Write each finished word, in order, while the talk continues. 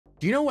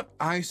Do you know what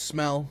I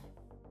smell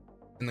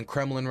in the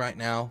Kremlin right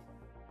now?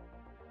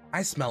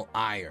 I smell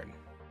iron.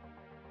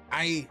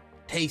 I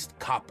taste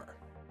copper.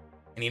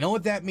 And you know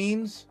what that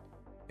means?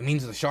 It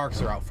means the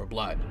sharks are out for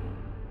blood.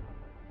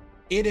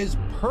 It is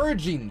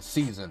purging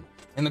season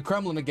in the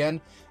Kremlin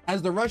again,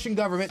 as the Russian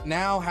government,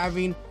 now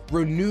having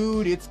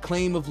renewed its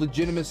claim of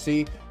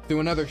legitimacy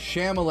through another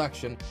sham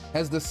election,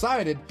 has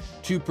decided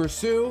to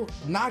pursue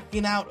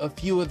knocking out a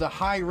few of the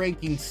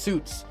high-ranking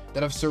suits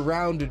that have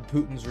surrounded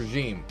Putin's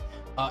regime.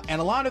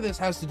 And a lot of this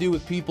has to do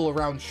with people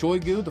around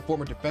Shoigu. The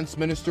former defense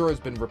minister has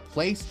been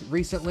replaced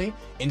recently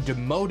and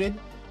demoted.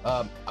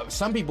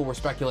 Some people were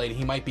speculating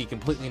he might be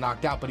completely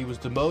knocked out, but he was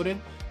demoted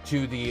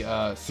to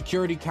the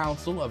Security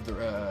Council of the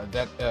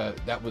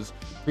that was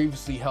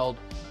previously held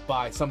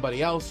by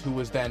somebody else, who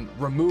was then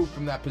removed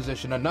from that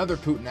position, another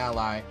Putin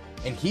ally,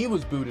 and he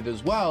was booted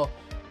as well.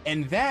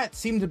 And that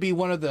seemed to be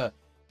one of the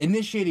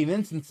initiating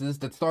instances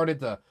that started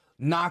to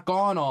knock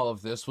on all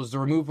of this, was the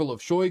removal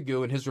of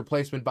Shoigu and his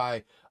replacement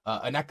by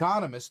an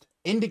economist,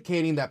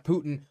 indicating that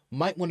Putin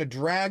might want to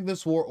drag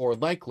this war, or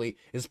likely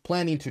is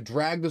planning to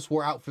drag this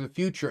war out for the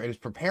future and is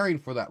preparing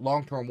for that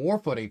long-term war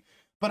footing.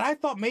 But I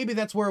thought maybe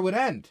that's where it would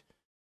end.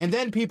 And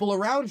then people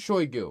around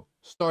Shoigu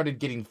started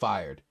getting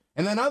fired.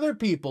 And then other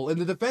people in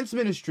the defense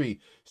ministry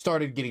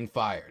started getting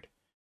fired.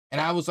 And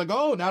I was like,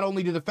 oh, not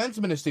only the defense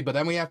ministry, but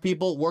then we have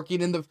people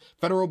working in the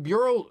federal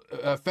bureau,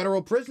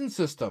 federal prison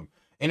system,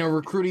 and are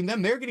recruiting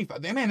them. They're getting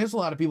fired. Man, there's a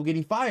lot of people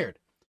getting fired.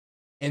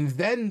 And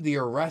then the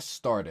arrests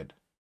started.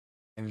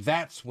 And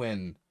that's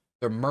when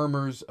the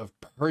murmurs of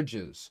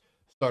purges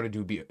started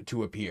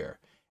to appear.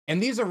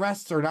 And these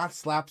arrests are not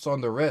slaps on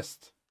the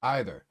wrist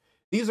either.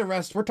 These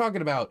arrests, we're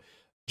talking about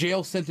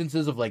jail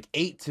sentences of like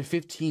 8 to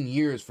 15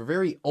 years for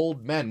very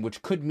old men,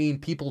 which could mean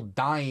people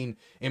dying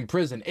in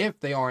prison if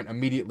they aren't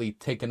immediately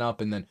taken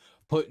up and then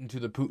put into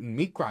the Putin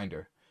meat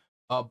grinder.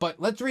 But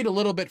let's read a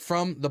little bit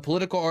from the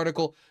Political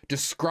article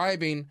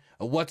describing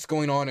what's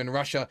going on in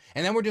Russia.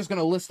 And then we're just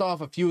going to list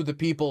off a few of the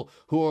people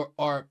who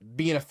are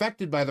being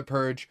affected by the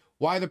purge,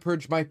 why the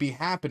purge might be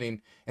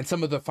happening, and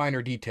some of the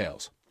finer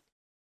details.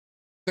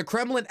 The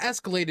Kremlin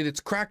escalated its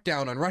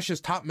crackdown on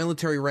Russia's top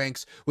military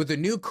ranks with a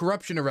new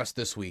corruption arrest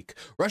this week.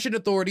 Russian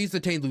authorities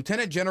detained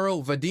Lieutenant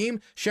General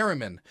Vadim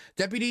Sharamin,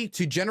 deputy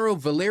to General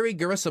Valery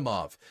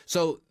Gerasimov.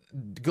 So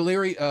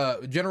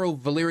General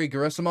Valery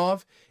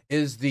Gerasimov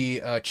is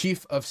the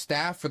chief of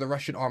staff for the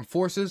Russian armed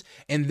forces,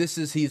 and this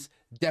is his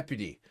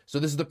deputy. So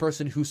this is the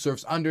person who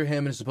serves under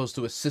him and is supposed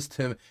to assist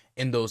him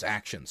in those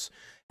actions.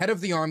 Head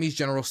of the Army's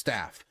general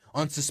staff,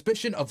 on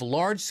suspicion of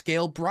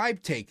large-scale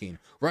bribe-taking,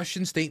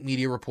 Russian state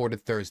media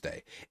reported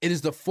Thursday. It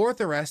is the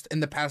fourth arrest in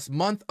the past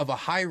month of a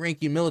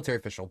high-ranking military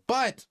official,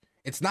 but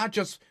it's not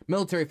just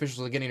military officials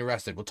that are getting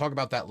arrested. We'll talk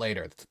about that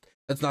later.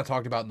 That's not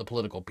talked about in the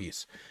political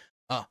piece.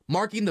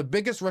 Marking the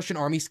biggest Russian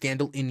army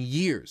scandal in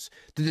years.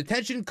 The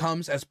detention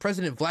comes as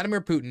President Vladimir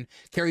Putin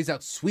carries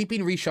out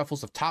sweeping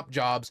reshuffles of top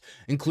jobs,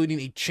 including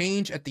a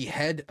change at the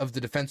head of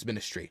the defense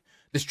ministry.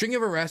 The string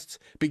of arrests,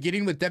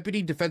 beginning with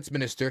Deputy Defense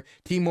Minister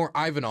Timur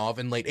Ivanov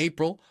in late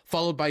April,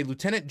 followed by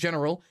Lieutenant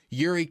General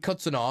Yuri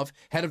Kutsunov,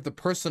 head of the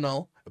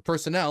personnel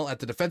at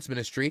the Defense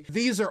Ministry.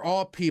 These are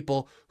all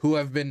people who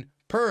have been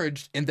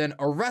purged and then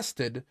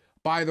arrested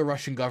by the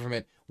Russian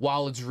government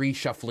while it's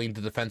reshuffling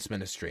the Defense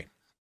Ministry.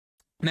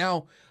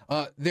 Now,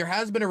 there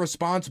has been a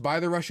response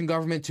by the Russian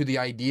government to the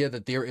idea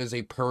that there is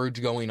a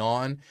purge going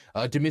on.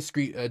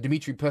 Dmitry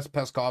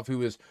Peskov,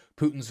 who is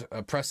Putin's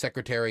press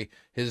secretary,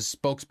 his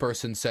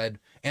spokesperson, said,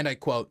 and I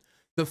quote,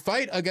 "The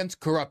fight against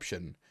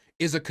corruption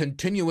is a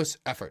continuous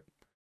effort.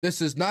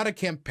 This is not a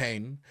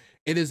campaign.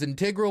 It is an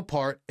integral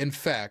part, in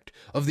fact,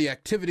 of the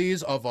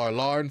activities of our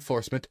law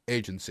enforcement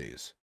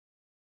agencies."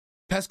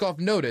 Peskov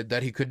noted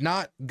that he could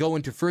not go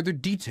into further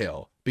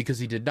detail because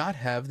he did not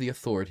have the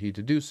authority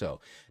to do so.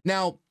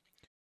 Now,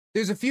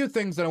 there's a few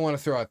things that I want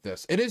to throw at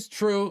this. It is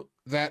true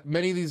that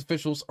many of these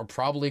officials are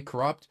probably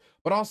corrupt,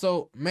 but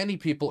also many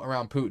people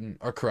around Putin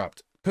are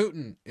corrupt.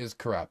 Putin is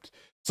corrupt.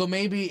 So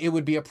maybe it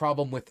would be a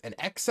problem with an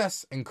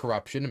excess in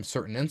corruption in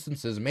certain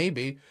instances,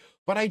 maybe,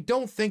 but I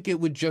don't think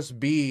it would just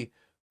be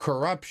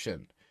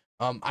corruption.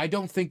 I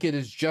don't think it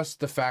is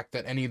just the fact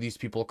that any of these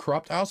people are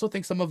corrupt. I also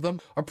think some of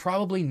them are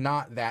probably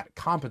not that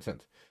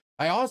competent.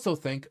 I also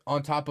think,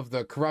 on top of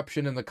the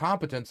corruption and the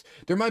competence,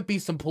 there might be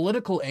some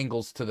political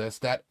angles to this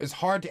that is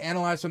hard to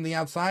analyze from the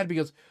outside,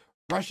 because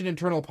Russian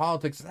internal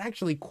politics is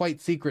actually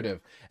quite secretive.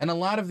 And a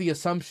lot of the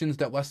assumptions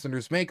that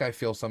Westerners make, I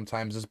feel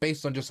sometimes, is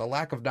based on just a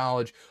lack of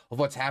knowledge of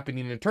what's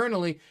happening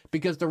internally,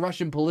 because the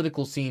Russian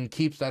political scene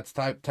keeps that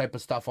type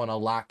of stuff on a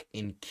lock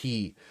and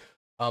key.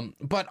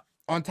 But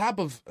on top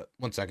of,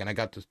 one second, I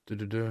got this,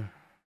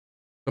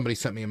 somebody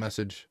sent me a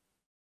message.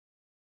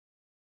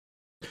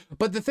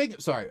 But the thing,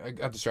 sorry, I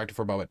got distracted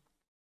for a moment.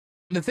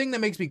 The thing that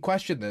makes me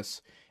question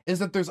this is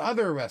that there's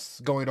other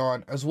arrests going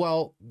on as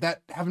well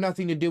that have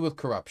nothing to do with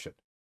corruption.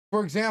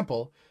 For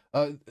example,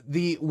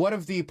 one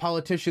of the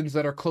politicians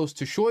that are close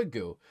to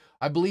Shoigu,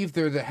 I believe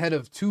they're the head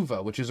of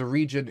Tuva, which is a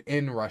region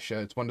in Russia.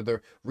 It's one of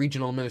their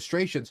regional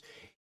administrations.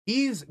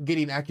 He's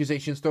getting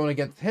accusations thrown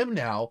against him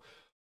now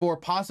for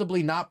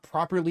possibly not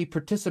properly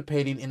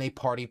participating in a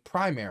party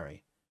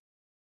primary.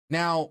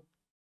 Now,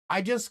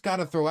 I just got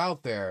to throw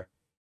out there,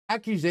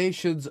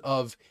 accusations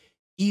of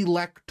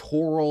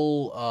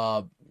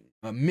electoral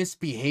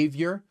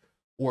misbehavior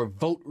or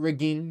vote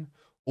rigging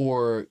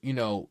or, you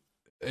know,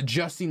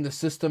 adjusting the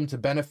system to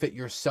benefit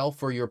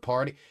yourself or your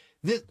party.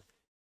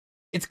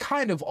 It's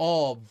kind of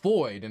all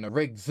void in a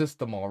rigged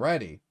system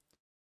already.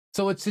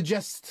 So it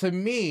suggests to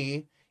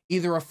me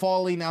either a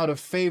falling out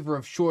of favor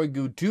of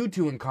Shoigu due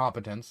to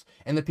incompetence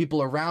and the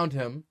people around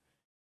him,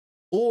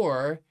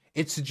 or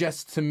it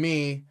suggests to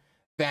me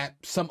that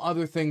some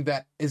other thing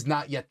that is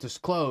not yet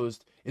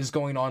disclosed is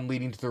going on,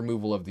 leading to the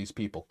removal of these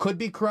people. Could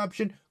be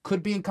corruption,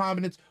 could be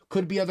incompetence,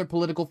 could be other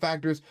political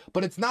factors,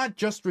 but it's not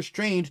just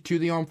restrained to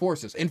the armed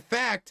forces. In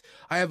fact,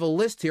 I have a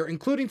list here,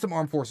 including some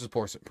armed forces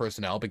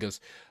personnel, because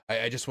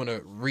I just want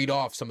to read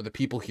off some of the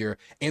people here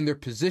and their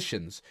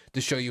positions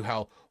to show you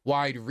how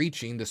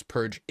wide-reaching this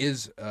purge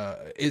is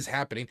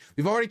happening.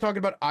 We've already talked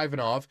about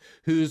Ivanov,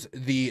 who's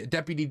the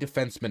deputy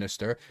defense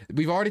minister.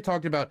 We've already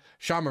talked about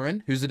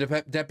Shamarin, who's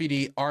the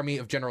deputy army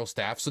of general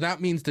staff. So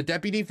that means the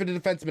deputy for the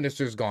defense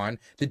minister is gone.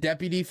 The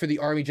deputy for the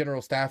army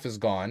general staff is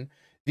gone.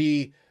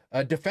 The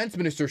defense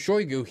minister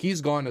Shoigu,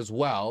 he's gone as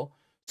well.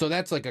 So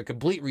that's like a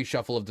complete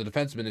reshuffle of the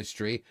defense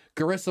ministry.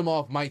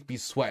 Gerasimov might be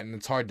sweating.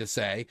 It's hard to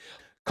say.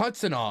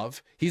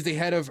 Kutsanov, he's the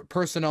head of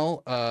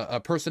personnel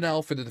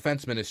for the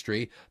defense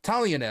ministry.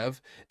 Talyanev,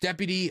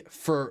 deputy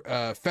for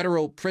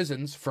federal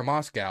prisons for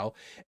Moscow.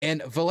 And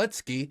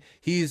Valetsky,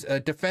 he's a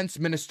defense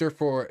minister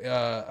for,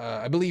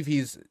 I believe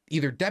he's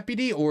either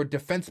deputy or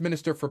defense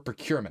minister for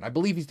procurement. I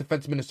believe he's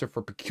defense minister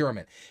for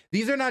procurement.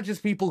 These are not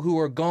just people who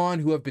are gone,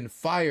 who have been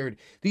fired.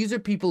 These are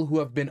people who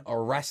have been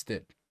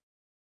arrested.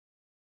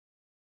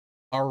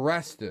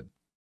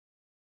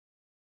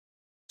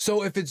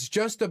 So if it's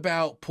just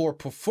about poor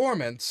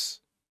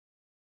performance,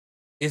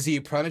 is he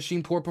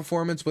punishing poor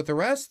performance with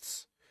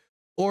arrests?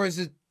 Or is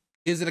it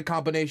a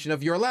combination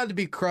of you're allowed to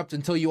be corrupt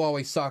until you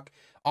always suck,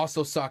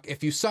 also suck.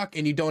 If you suck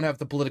and you don't have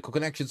the political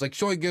connections like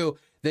Shoigu,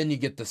 then you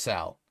get the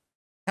cell.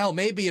 Hell,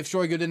 maybe if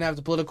Shoigu didn't have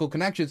the political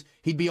connections,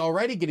 he'd be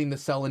already getting the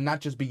cell and not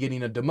just be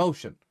getting a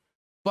demotion.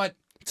 But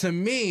to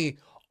me,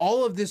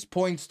 all of this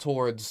points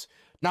towards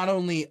not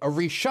only a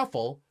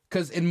reshuffle,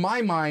 because in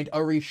my mind, a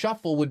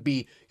reshuffle would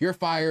be you're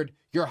fired,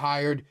 you're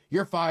hired,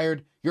 you're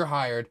fired, you're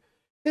hired.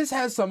 This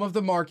has some of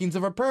the markings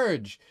of a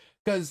purge,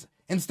 because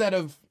instead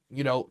of,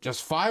 you know,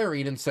 just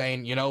firing and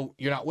saying, you know,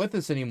 you're not with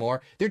us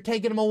anymore, they're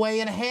taking him away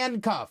in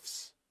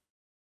handcuffs.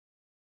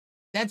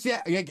 That's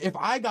it. If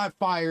I got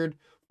fired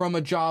from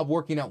a job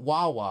working at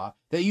Wawa,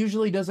 that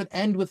usually doesn't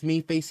end with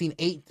me facing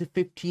 8 to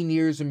 15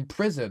 years in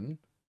prison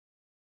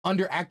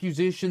under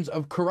accusations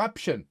of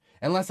corruption,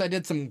 unless I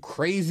did some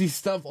crazy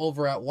stuff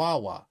over at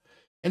Wawa.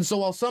 And so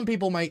while some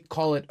people might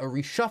call it a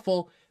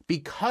reshuffle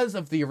because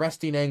of the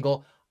arresting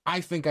angle, I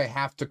think I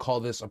have to call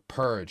this a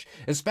purge,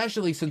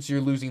 especially since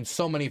you're losing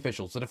so many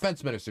officials: the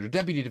defense minister, the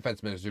deputy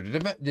defense minister,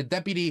 the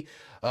deputy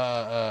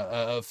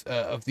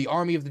of the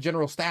army of the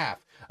general staff.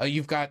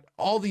 You've got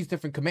all these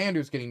different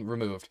commanders getting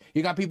removed.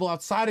 You got people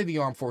outside of the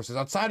armed forces,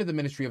 outside of the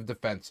Ministry of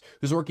Defense,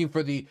 who's working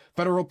for the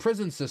federal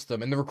prison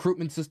system and the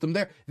recruitment system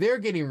there. They're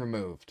getting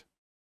removed.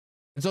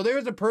 And so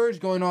there's a purge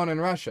going on in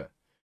Russia.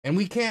 And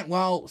we can't,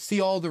 well,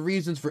 see all the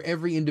reasons for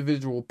every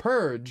individual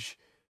purge.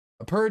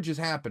 A purge is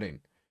happening.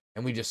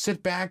 And we just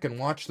sit back and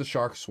watch the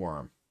sharks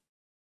swarm.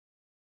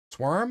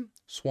 Swarm?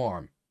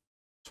 Swarm.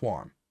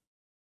 Swarm.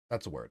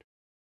 That's a word.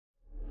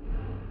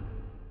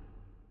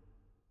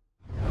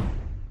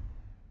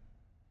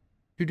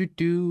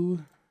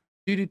 Do-do-do.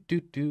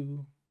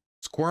 Do-do-do-do.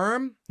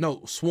 Squirm?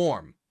 No,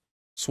 swarm.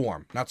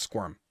 Swarm, not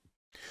squirm.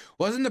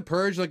 Wasn't The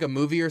Purge like a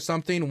movie or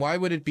something? Why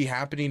would it be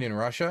happening in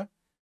Russia?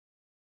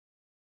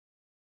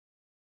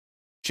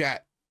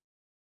 Chat,